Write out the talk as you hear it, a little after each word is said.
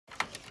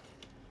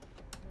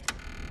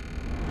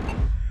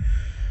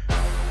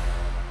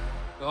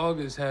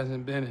August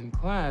hasn't been in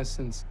class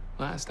since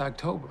last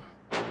October.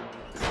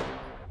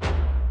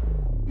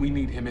 We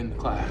need him in the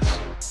class.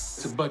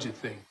 It's a budget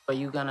thing. Are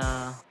you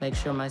gonna make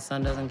sure my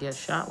son doesn't get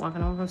shot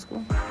walking home from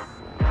school?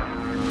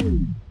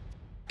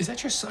 Is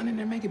that your son in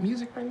there making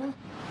music right now?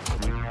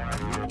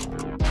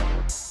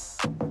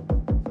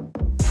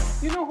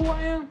 You know who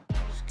I am?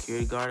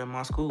 Security guard in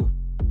my school.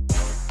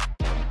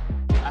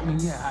 I mean,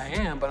 yeah, I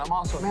am, but I'm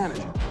also a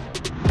manager.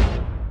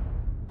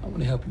 I want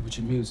to help you with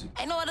your music.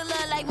 Ain't no other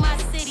love like my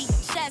city,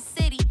 Shot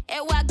City.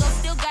 Everywhere I go,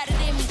 still got it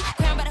in me.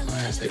 Crown by the hood.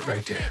 I'll stay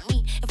right there.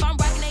 If I'm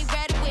rocking, ain't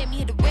ready with me.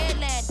 Hit the red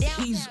line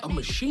down. He's a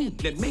machine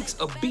that makes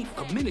a beat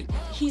a minute.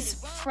 He's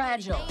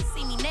fragile.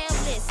 See me nail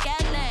lit,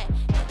 skyline.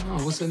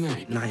 Oh, what's her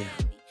name? Naya.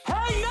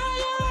 Hey,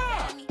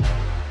 Naya!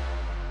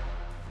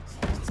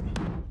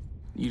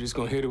 You just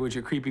gonna hit her with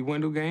your creepy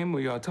window game, or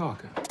y'all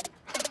talking?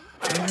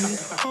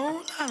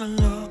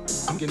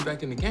 I'm getting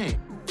back in the game.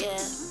 Yeah.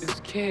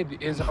 This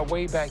kid is our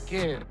way back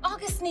in.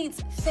 August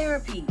needs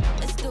therapy.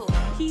 Let's do it.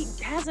 He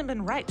hasn't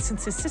been right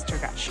since his sister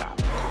got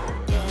shot.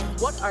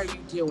 What are you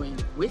doing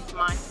with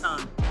my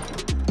son?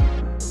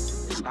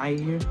 Is Naya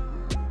here?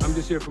 I'm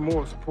just here for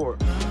moral support.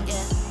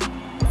 Yeah.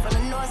 From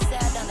the north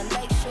side down the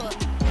lake shore.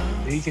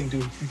 He can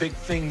do big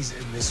things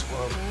in this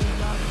world,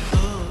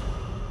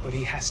 but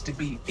he has to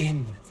be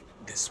in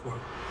this world.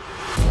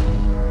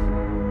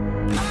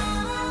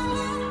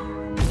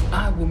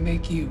 I will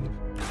make you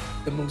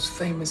the most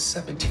famous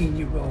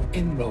 17-year-old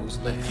in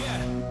Roseland.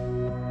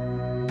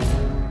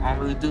 I don't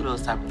really do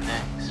those type of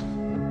things.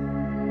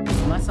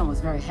 My son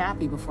was very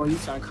happy before you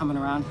started coming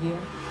around here.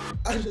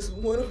 I just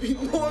want to be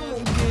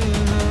normal.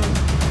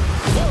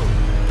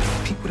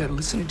 People that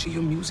listen to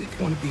your music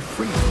want to be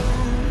free.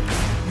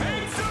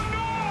 Make some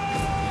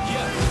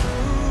noise!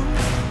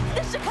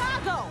 It's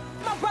Chicago!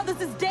 My brother's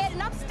is dead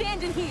and I'm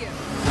standing here.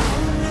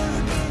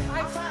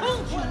 I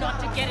told you not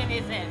to get in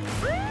his head.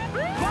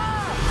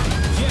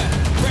 Yeah,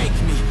 break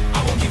me. I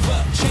won't give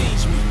up.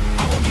 Change me. I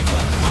won't give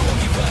up. I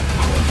won't give up. I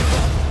won't give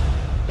up.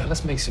 Now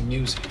let's make some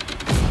music.